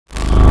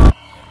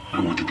I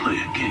want to play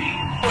a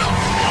game.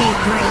 We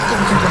break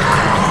into the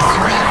cold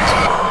sweat.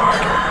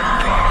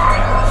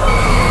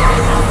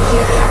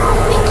 Fear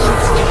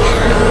begins to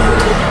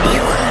pound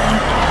you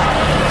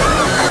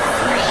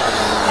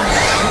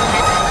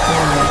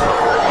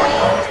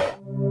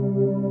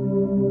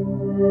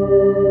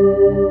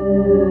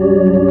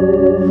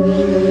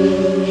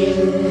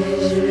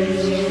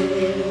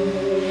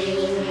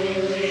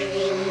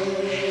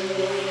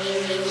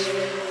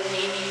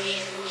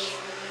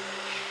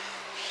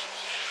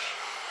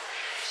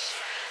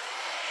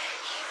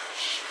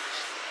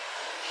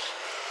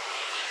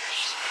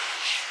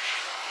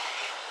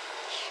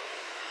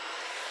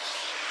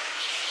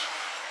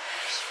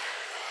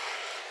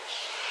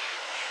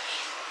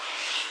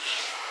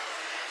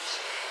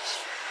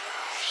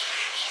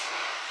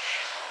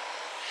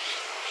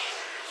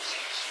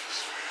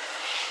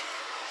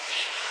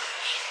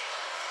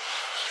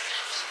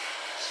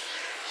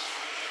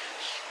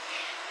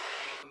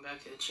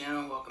back to the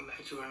channel. Welcome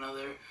back to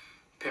another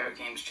Parrot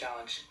Games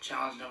challenge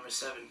number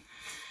 7.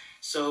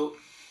 So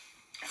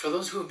for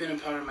those who have been a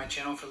part of my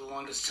channel for the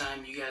longest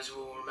time, you guys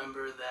will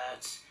remember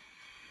that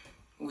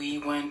we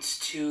went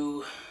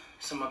to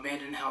some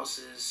abandoned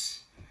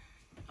houses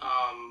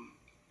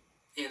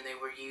and they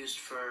were used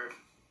for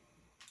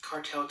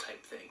cartel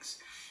type things.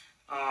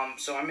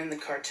 So I'm in the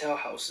cartel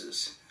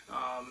houses.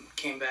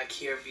 Came back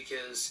here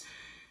because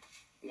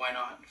why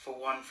not? For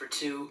one, for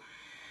two,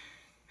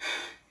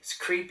 it's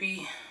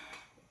creepy,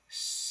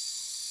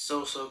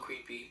 so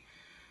creepy,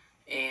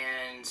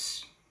 and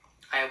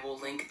I will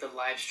link the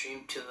live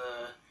stream to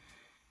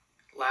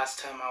the last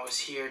time I was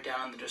here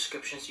down in the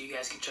description so you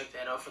guys can check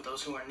that out for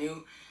those who are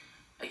new.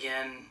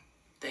 Again,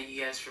 thank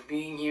you guys for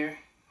being here.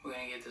 We're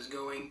gonna get this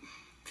going.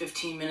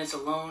 15 minutes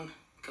alone,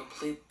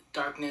 complete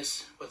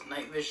darkness with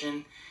night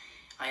vision.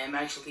 I am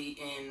actually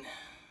in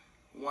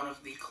one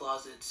of the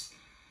closets,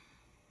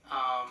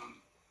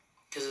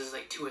 because there's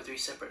like 2 or 3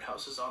 separate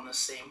houses on the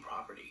same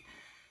property.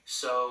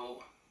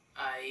 So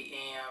I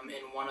am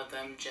in one of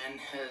them. Jen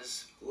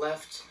has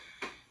left,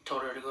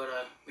 told her to go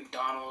to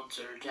McDonald's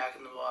or Jack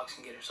in the Box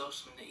and get herself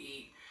something to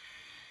eat.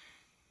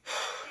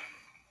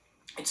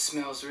 It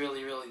smells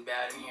really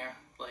bad in here,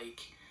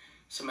 like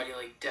somebody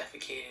like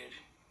defecated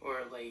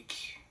or like,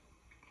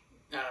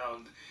 I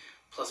don't know,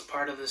 plus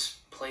part of this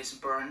place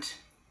burnt,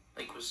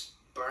 like was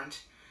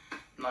burnt.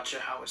 I'm not sure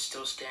how it's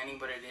still standing,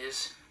 but it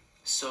is.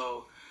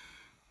 So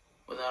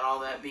without all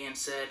that being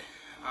said,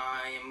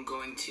 I am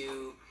going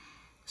to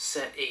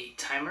set a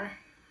timer,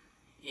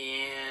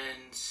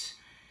 and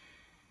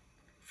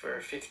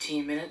for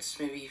 15 minutes,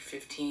 maybe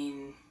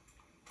 15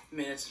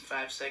 minutes and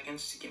 5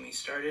 seconds to get me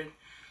started,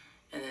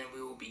 and then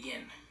we will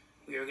begin.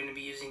 We are going to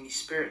be using the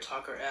Spirit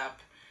Talker app,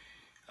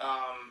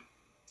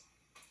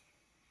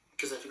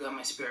 because I forgot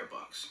my spirit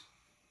box.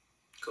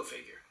 Go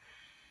figure.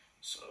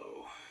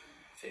 So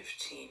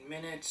 15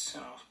 minutes,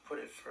 and I'll put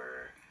it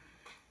for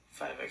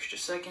 5 extra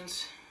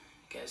seconds.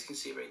 You guys can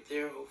see right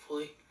there,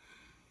 hopefully.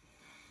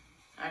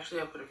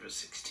 Actually, I'll put it for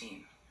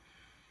 16.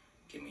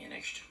 Give me an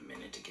extra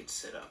minute to get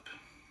set up.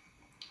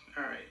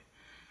 Alright,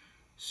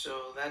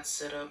 so that's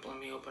set up. Let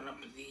me open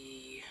up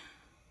the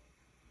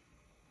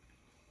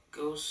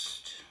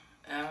Ghost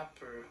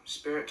app or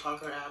Spirit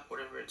Talker app,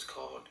 whatever it's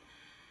called.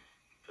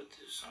 Put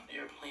this on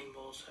airplane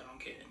mode so I don't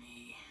get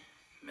any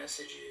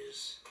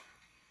messages.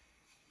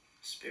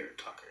 Spirit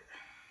Talker.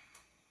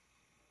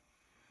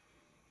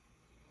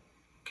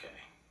 Okay.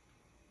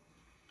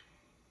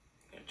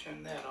 I'm gonna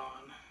turn that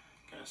on.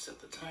 I'm gonna set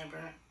the timer,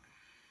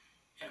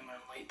 and I'm gonna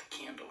light the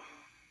candle.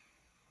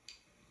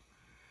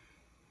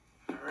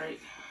 Alright.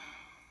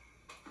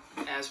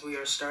 As we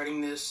are starting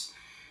this,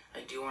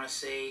 I do want to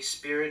say,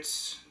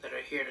 spirits that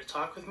are here to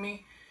talk with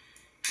me,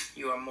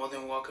 you are more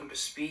than welcome to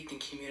speak and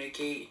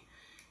communicate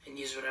and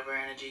use whatever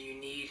energy you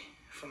need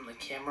from the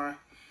camera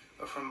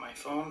or from my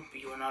phone,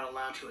 but you are not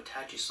allowed to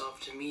attach yourself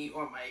to me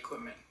or my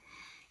equipment,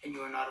 and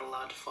you are not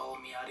allowed to follow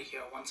me out of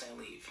here once I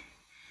leave.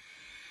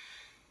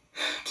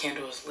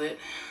 Candle is lit.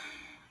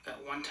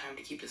 Got one time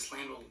to keep this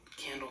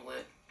candle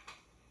lit,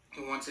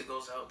 and once it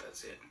goes out,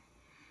 that's it.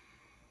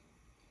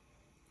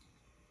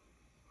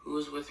 Who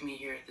is with me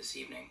here this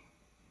evening?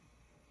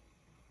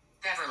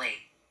 Beverly.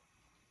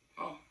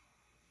 Oh.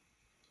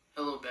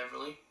 Hello,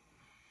 Beverly.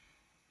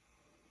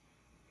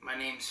 My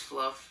name's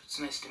Fluff. It's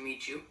nice to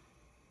meet you.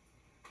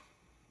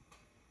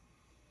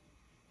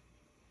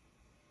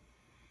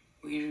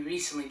 We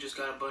recently just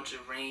got a bunch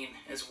of rain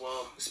as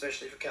well,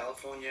 especially for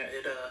California.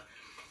 It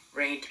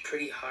rained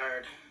pretty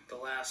hard the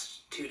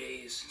last 2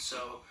 days,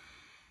 so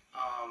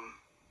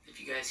if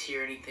you guys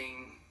hear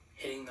anything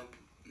hitting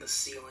the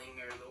ceiling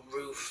or the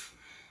roof,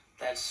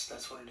 that's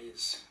what it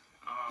is.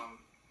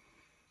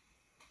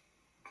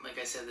 Like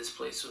I said, this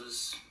place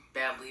was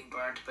badly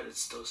burnt, but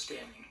it's still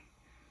standing.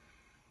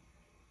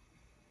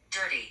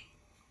 Dirty.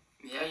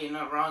 Yeah, you're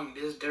not wrong.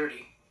 It is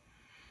dirty,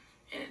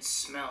 and it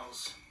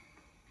smells.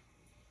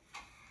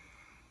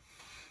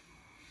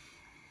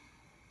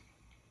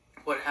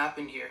 What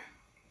happened here?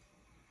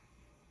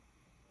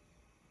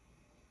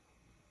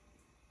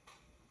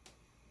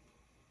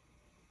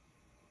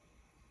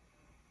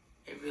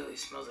 It really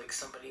smells like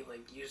somebody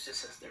like used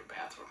this as their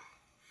bathroom.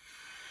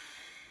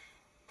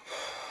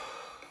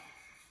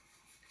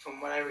 From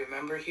what I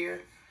remember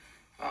here,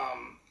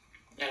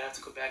 I'd have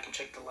to go back and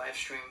check the live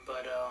stream,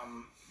 but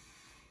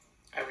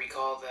I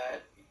recall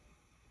that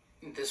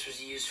this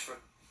was used for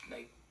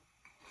like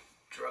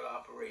drug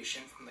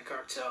operation from the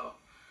cartel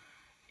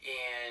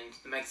and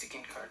the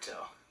Mexican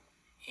cartel,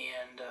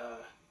 and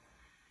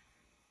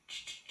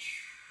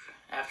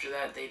after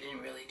that they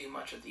didn't really do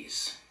much of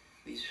these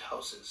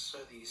houses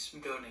or these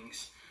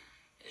buildings.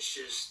 It's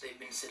just they've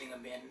been sitting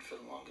abandoned for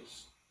the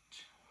longest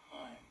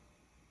time.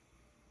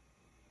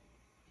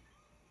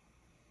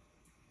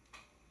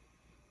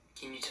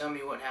 Can you tell me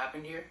what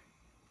happened here?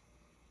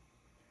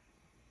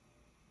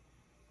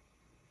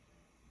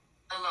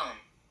 Alone.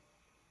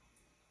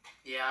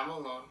 Yeah, I'm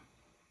alone.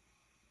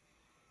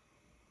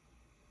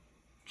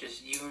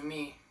 Just you and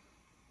me.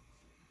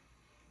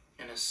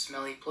 In a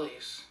smelly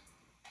place.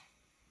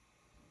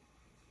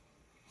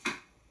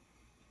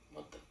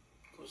 What the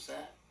was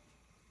that?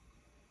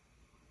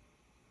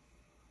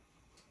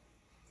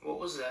 What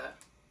was that?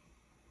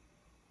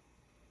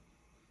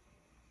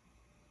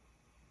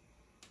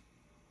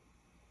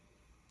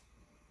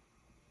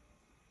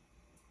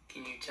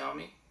 Can you tell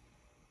me?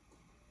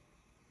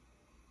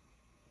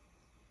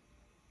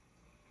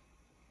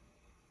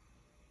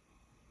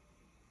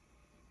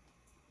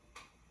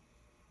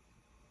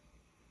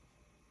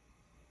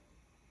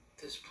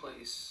 This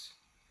place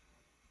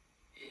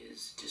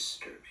is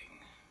disturbing.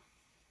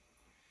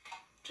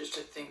 Just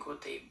to think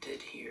what they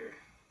did here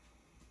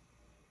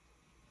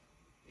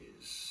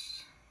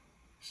is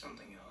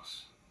something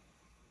else.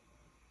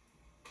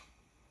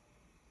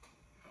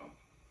 Oh.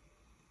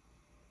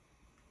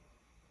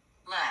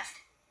 Left.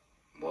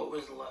 What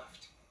was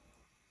left?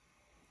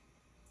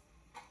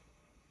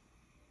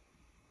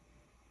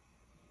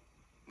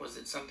 Was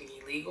it something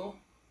illegal?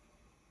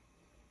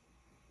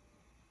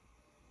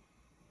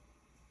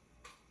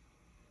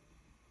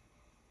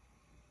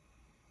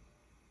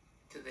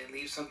 Did they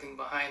leave something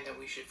behind that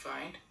we should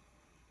find?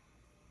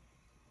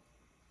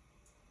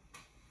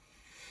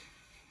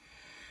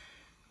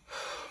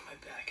 My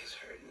back is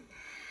hurting.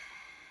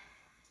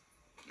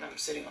 I'm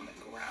sitting on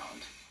the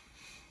ground.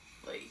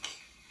 Like,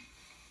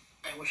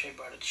 I wish I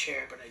brought a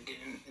chair, but I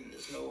didn't, and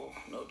there's no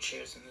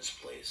chairs in this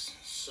place,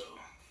 so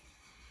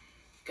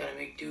gotta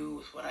make do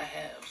with what I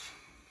have.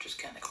 Just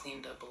kind of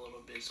cleaned up a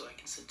little bit so I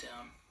can sit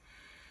down.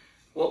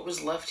 What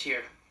was left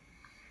here?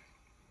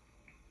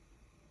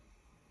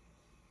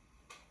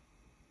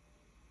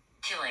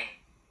 Killing.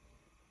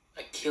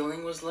 A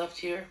killing was left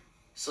here?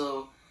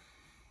 So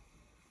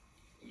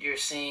you're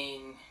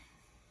saying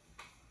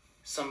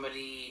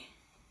somebody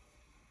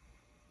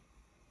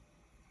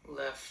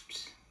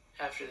left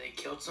after they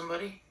killed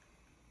somebody?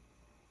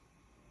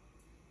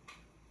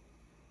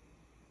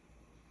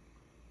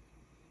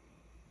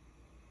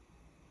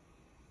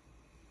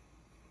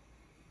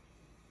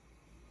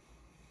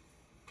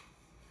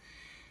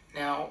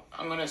 Now,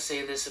 I'm gonna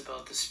say this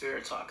about the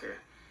Spirit Talker.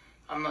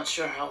 I'm not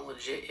sure how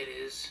legit it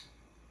is.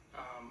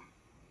 I'm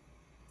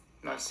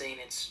not saying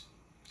it's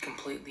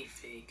completely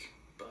fake,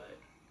 but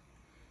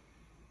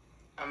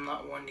I'm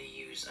not one to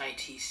use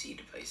ITC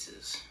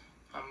devices.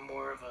 I'm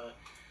more of a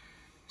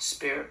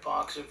spirit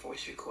box or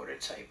voice recorder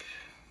type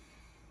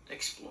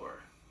explorer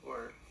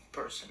or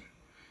person.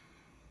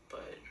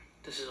 But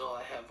this is all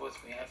I have with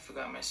me. I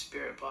forgot my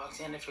spirit box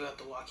and I forgot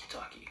the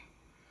walkie-talkie.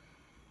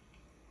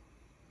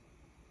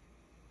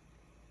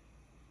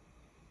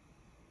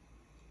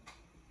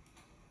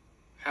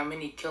 How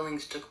many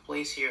killings took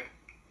place here?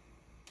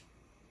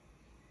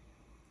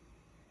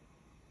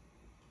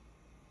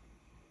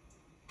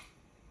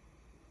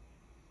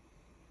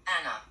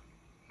 Anna.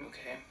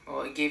 Okay.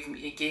 Well, it gave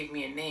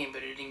me a name,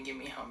 but it didn't give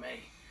me how many.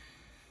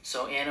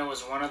 So Anna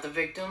was one of the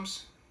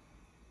victims?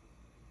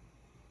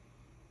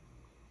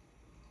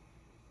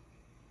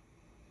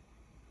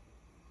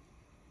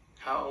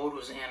 How old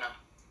was Anna?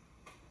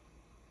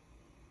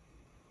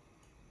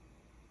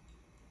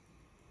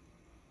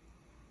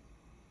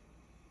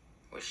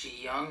 Was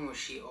she young? Was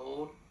she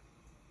old?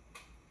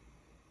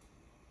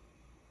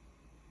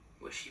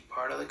 Was she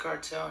part of the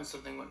cartel and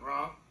something went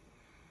wrong?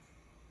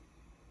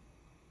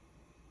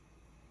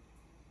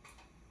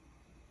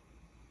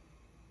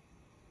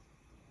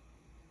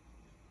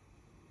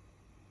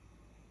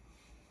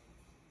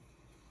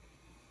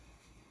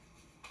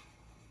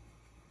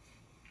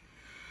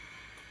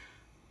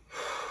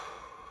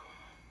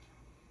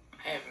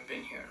 I haven't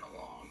been here in a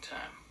long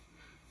time.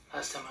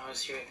 Last time I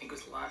was here, I think it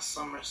was last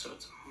summer, so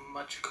it's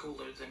much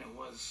cooler than it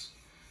was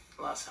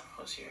the last time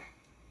I was here.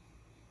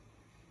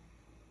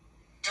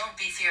 Don't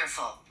be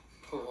fearful.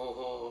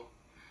 Oh,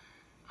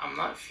 I'm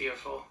not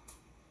fearful.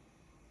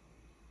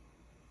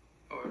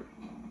 Or...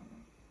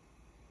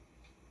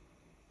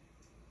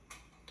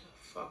 the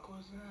fuck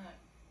was that?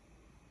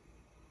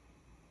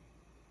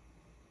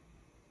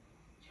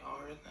 Y'all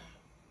heard that?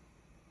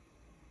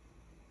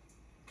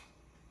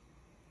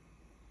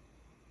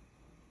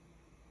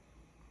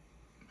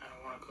 I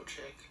don't want to go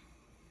check.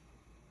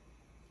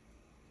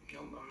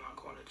 Nope, I'm not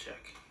going to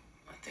check.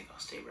 I think I'll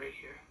stay right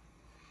here.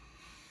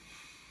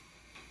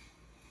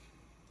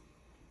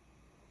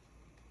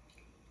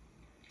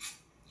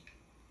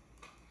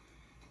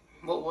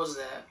 What was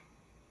that?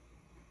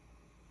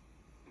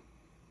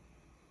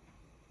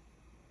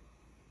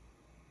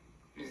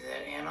 Is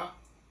that Anna?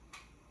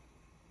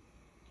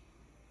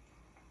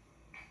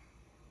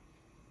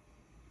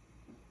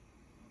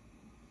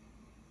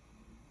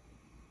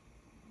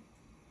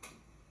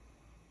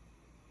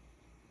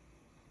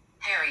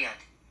 Harriet.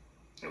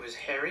 It was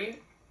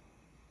Harriet?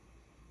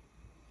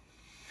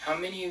 How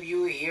many of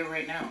you are here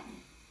right now?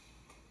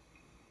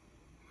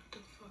 What the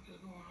fuck is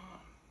going on?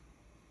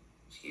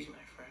 Excuse my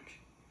French.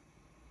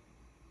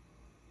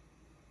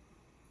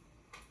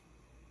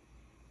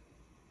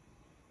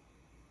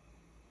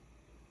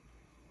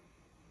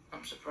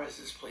 I'm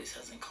surprised this place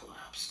hasn't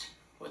collapsed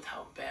with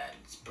how bad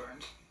it's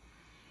burnt.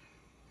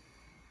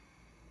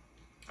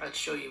 I'd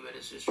show you, but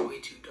it's just way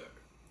too dark.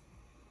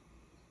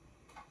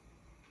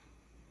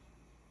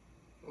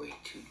 Way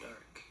too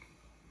dark.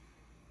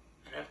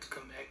 I'd have to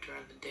come back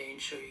during the day and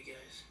show you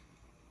guys.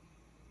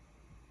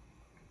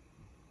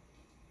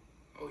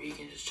 Or you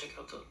can just check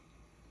out the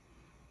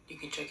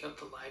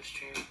live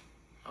stream.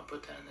 I'll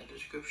put that in the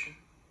description.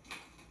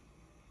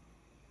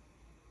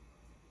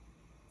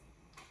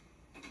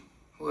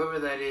 Whoever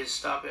that is,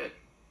 stop it.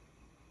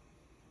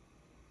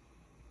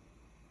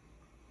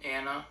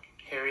 Anna,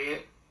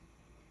 Harriet,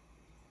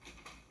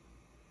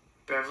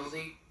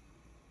 Beverly,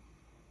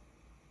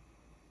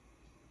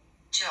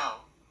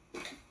 Joe.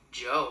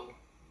 Joe.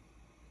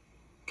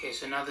 Okay,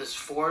 so now there's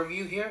 4 of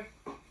you here.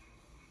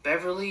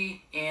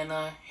 Beverly,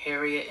 Anna,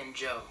 Harriet, and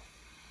Joe.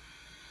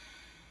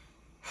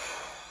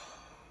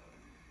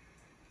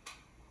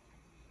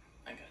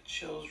 I got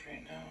chills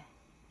right now.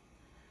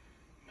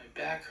 My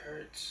back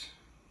hurts.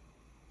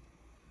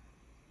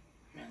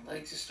 My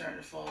legs are starting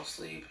to fall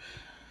asleep.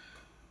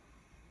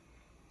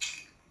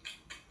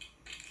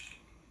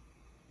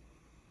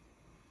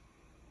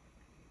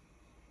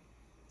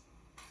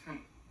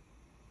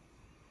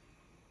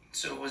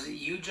 So was it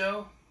you,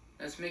 Joe,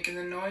 that's making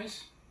the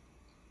noise?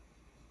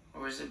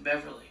 Or is it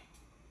Beverly?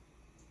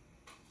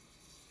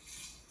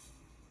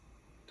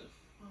 The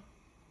fuck?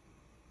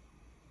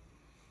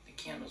 The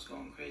candle's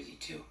going crazy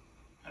too.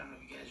 I don't know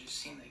if you guys just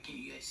seen that. Can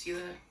you guys see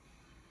that?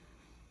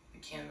 The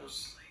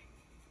candle's like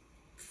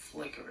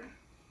flickering.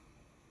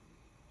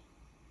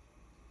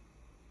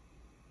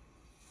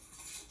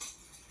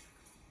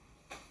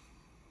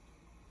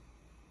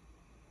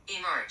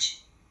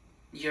 Emerge.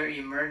 You're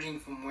emerging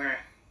from where?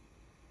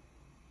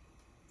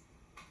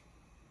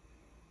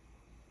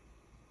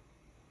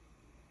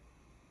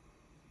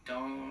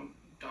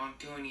 Don't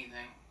do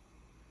anything.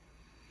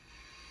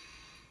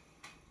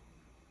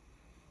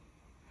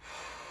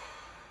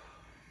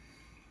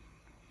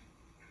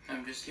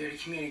 I'm just here to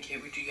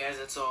communicate with you guys,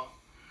 that's all.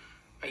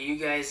 Are you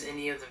guys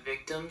any of the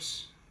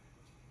victims?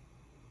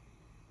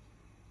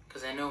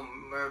 Because I know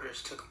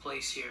murders took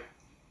place here.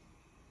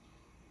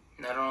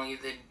 Not only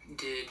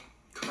did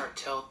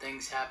cartel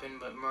things happen,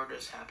 but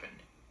murders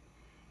happened.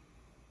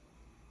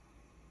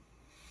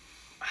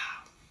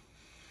 Wow.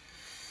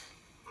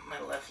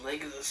 My left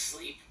leg is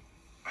asleep.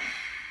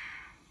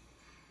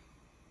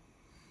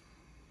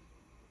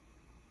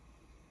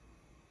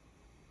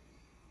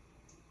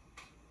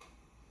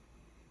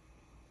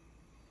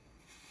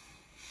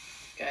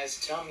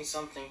 Guys, tell me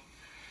something.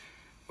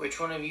 Which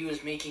one of you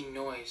is making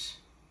noise?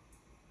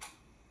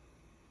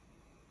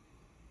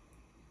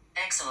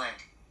 Excellent.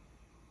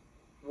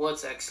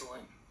 What's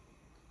excellent?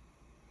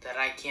 That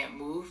I can't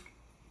move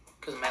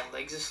because my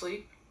leg's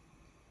asleep?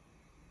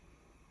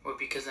 Or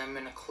because I'm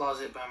in a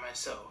closet by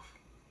myself?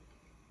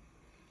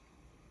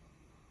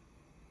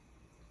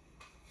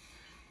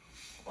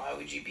 Why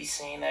would you be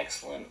saying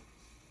excellent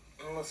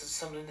unless it's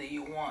something that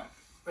you want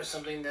or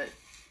something that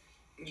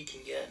you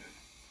can get?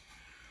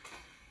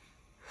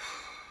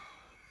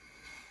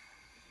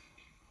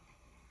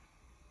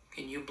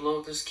 Can you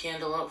blow this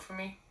candle out for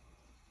me?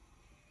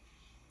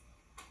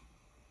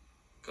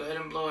 Go ahead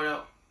and blow it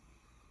out.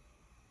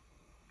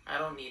 I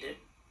don't need it.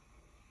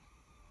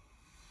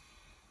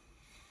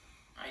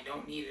 I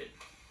don't need it.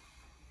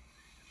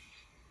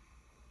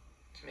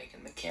 It's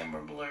making the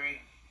camera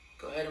blurry.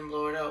 Go ahead and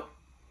blow it out.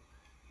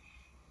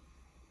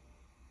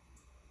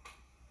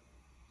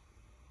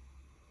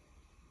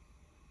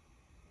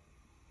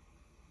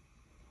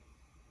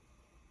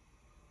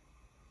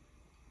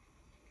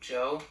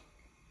 Joe?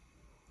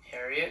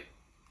 Harriet?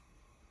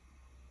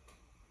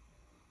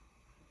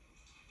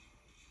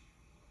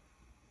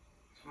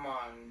 Come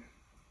on.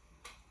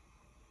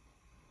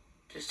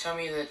 Just tell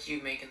me that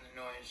you making the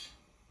noise.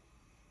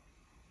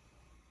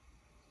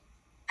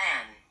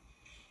 Anne.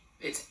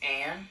 It's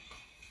Anne?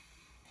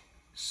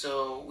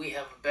 So we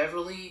have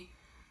Beverly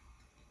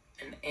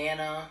and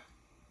Anna,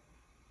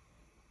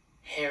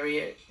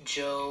 Harriet,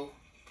 Joe.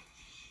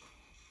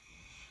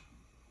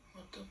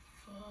 What the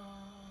fudge?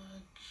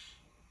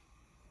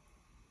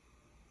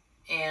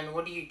 Anne,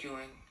 what are you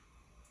doing?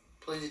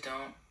 Please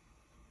don't.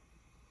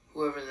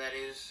 Whoever that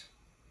is.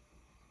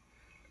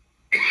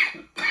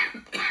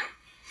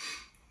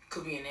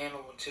 Could be an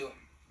animal too.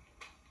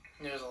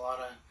 There's a lot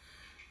of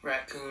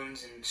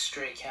raccoons and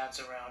stray cats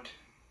around.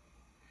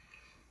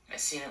 I've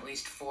seen at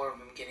least 4 of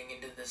them getting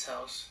into this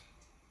house.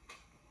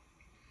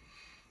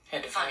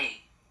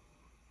 Funny.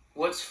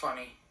 What's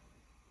funny?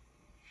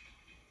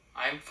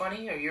 I'm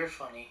funny or you're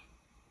funny?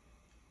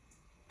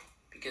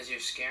 Because you're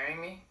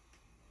scaring me?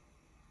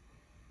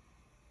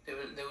 There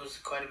was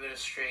quite a bit of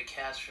stray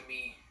cats for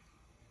me,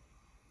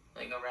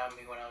 like around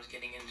me when I was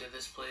getting into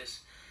this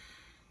place.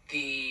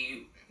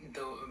 The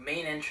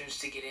main entrance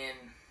to get in,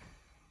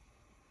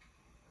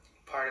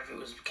 part of it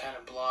was kind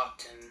of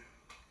blocked and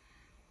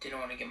didn't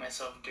want to get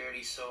myself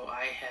dirty, so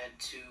I had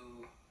to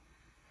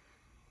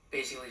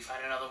basically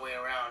find another way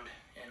around,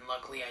 and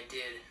luckily I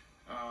did.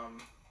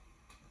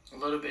 A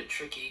little bit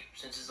tricky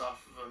since it's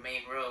off of a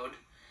main road,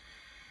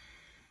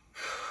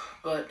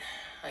 but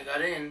I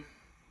got in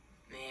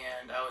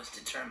and I was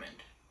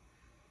determined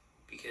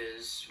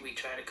because we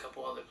tried a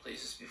couple other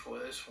places before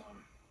this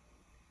one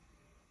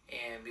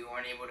and we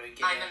weren't able to get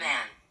in. I'm a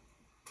man.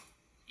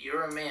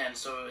 You're a man,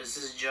 so is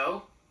this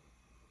Joe?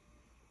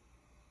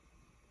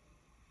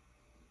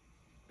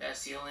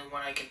 That's the only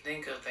one I can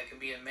think of that could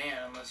be a man,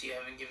 unless you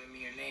haven't given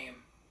me your name.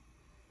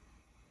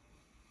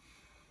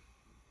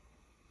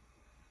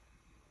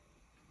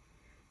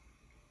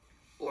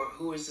 Or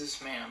who is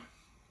this man?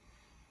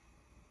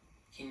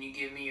 Can you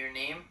give me your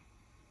name?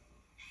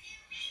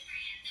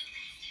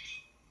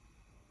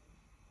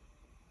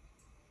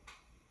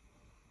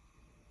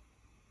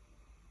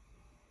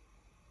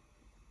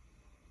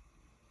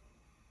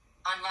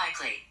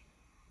 Unlikely.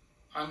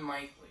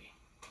 Unlikely.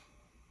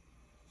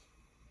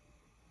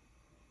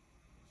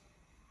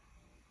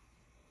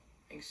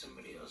 I think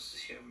somebody else is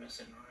here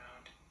messing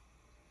around.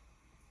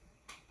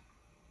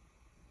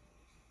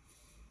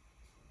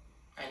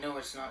 I know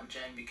it's not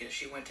Jen because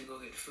she went to go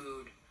get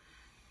food,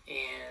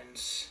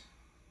 and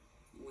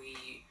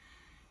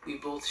we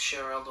both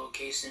share our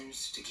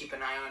locations to keep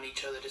an eye on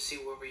each other to see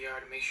where we are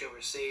to make sure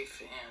we're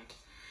safe, and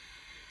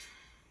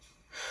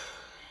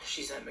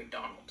she's at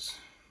McDonald's.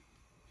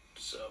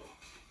 So,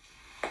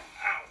 ow,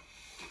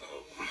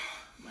 oh,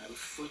 my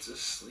foot's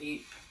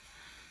asleep.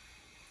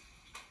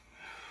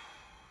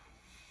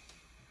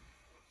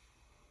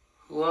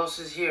 Who else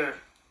is here?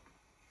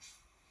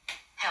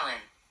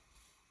 Helen.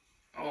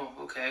 Oh,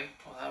 okay.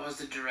 Well, that was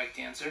the direct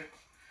answer.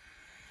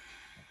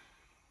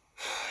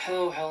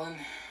 Hello, Helen.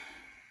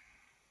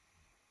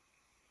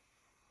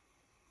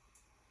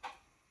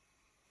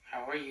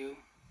 How are you?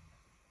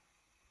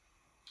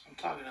 I'm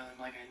talking to them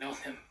like I know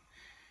them.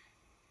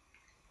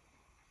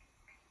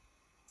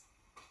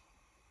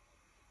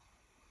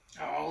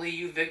 Are all of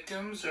you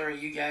victims, or are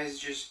you guys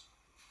just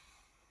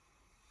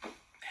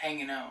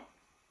hanging out?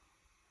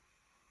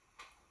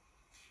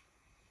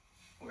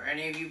 Were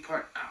any of you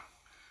part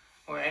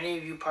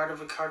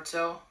of a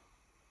cartel?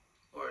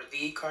 Or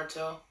the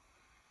cartel?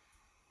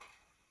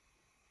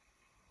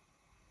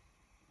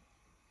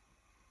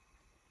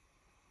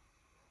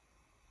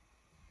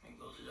 Like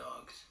those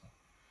dogs.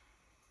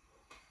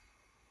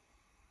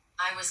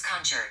 I was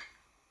conjured.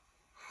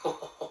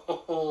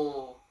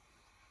 Oh,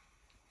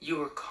 you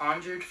were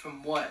conjured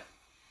from what?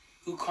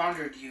 Who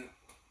conjured you?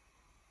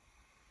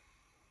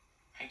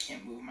 I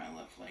can't move my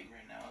left leg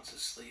right now. It's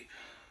asleep.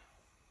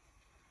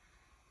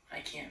 I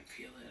can't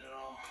feel it at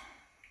all.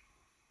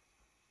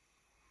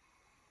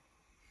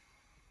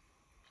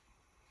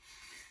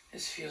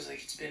 This feels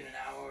like it's been an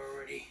hour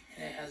already,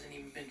 and it hasn't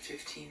even been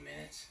 15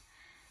 minutes.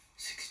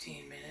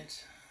 16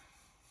 minutes.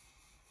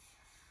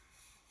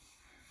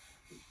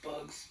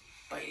 Bugs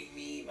biting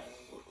me, my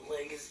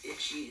leg is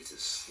itchy, it's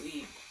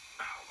asleep.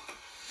 Ow.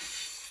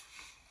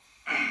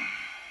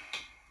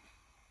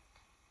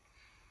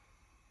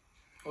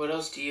 What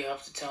else do you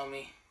have to tell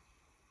me?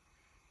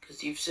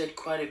 Because you've said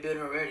quite a bit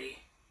already.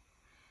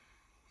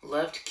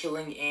 Left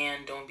killing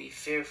Anne, don't be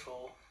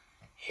fearful.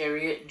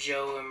 Harriet,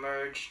 Joe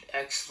emerged,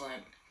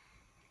 excellent.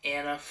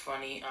 Anna,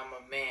 funny, I'm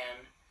a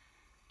man.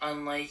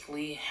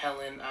 Unlikely,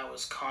 Helen, I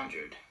was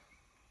conjured.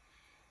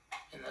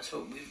 And that's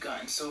what we've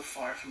gotten so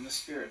far from the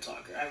Spirit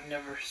Talker. I've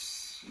never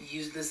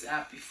used this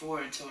app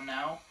before until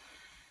now.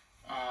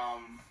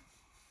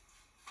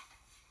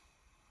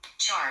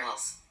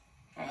 Charles.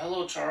 Oh,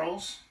 hello,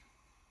 Charles.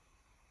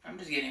 I'm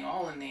just getting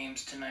all the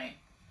names tonight.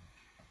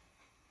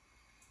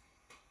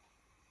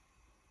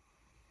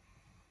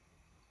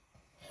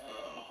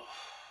 Oh.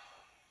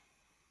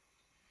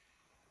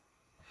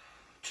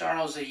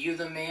 Charles, are you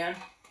the man?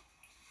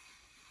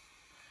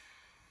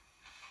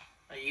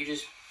 Are you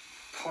just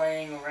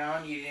playing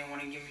around? You didn't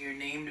want to give me your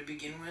name to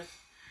begin with?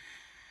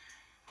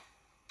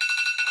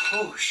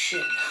 Oh,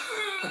 shit.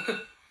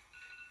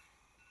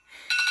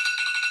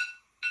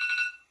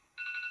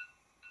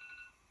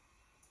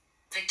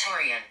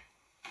 Victorian.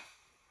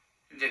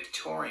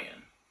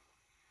 Victorian.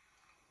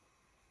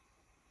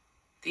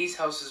 These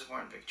houses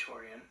weren't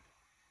Victorian.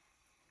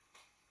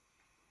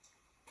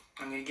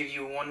 I'm going to give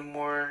you one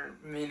more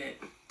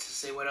minute to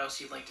say what else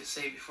you'd like to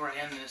say before I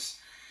end this.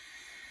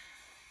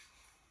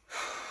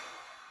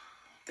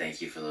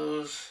 Thank you for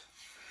those.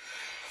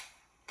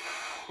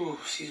 Ooh,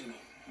 excuse me.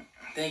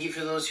 Thank you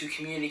for those who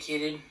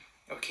communicated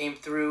or came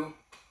through.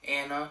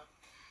 Anna,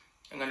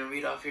 I'm going to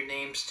read off your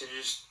names to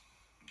just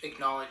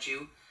acknowledge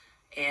you.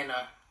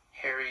 Anna,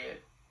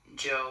 Harriet,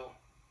 Joe,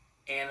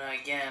 Anna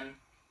again,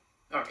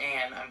 or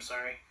Ann, I'm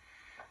sorry.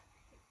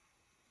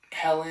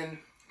 Helen,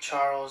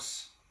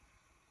 Charles,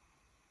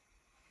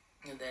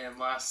 and then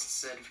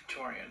last said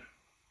Victorian.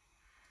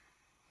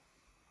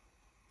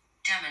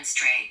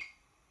 Demonstrate.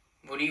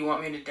 What do you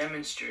want me to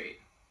demonstrate?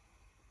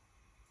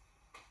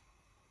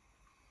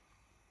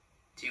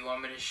 Do you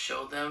want me to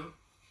show them?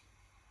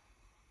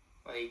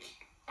 Like,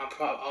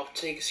 I'll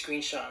take a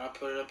screenshot and I'll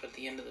put it up at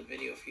the end of the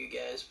video for you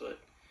guys, but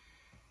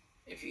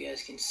if you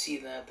guys can see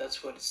that,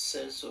 that's what it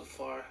says so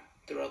far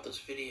throughout this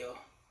video.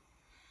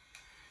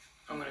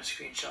 I'm going to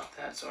screenshot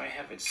that so I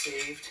have it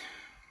saved,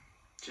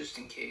 just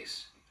in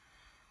case.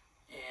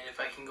 And if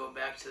I can go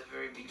back to the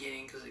very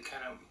beginning, because it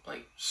kind of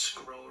like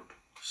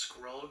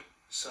scrolled,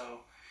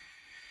 so,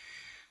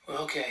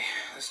 well, okay,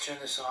 let's turn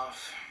this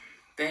off.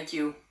 Thank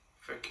you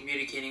for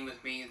communicating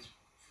with me. It's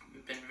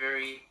been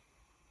very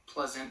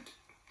pleasant,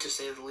 to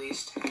say the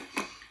least.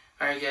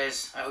 Alright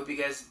guys, I hope you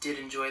guys did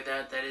enjoy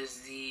that. That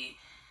is the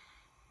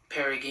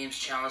Para Games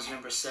Challenge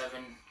number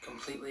 7,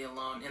 completely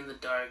alone, in the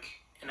dark,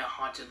 in a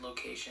haunted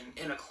location,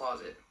 in a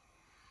closet.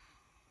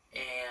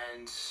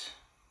 And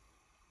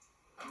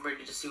I'm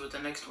ready to see what the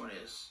next one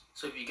is.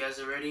 So if you guys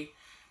are ready,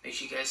 make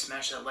sure you guys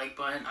smash that like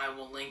button. I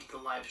will link the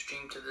live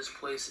stream to this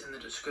place in the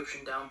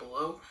description down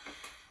below.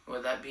 And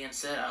with that being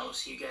said, I will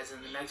see you guys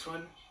in the next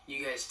one.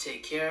 You guys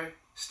take care,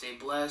 stay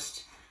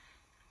blessed,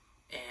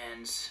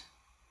 and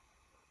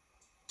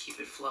keep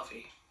it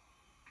fluffy.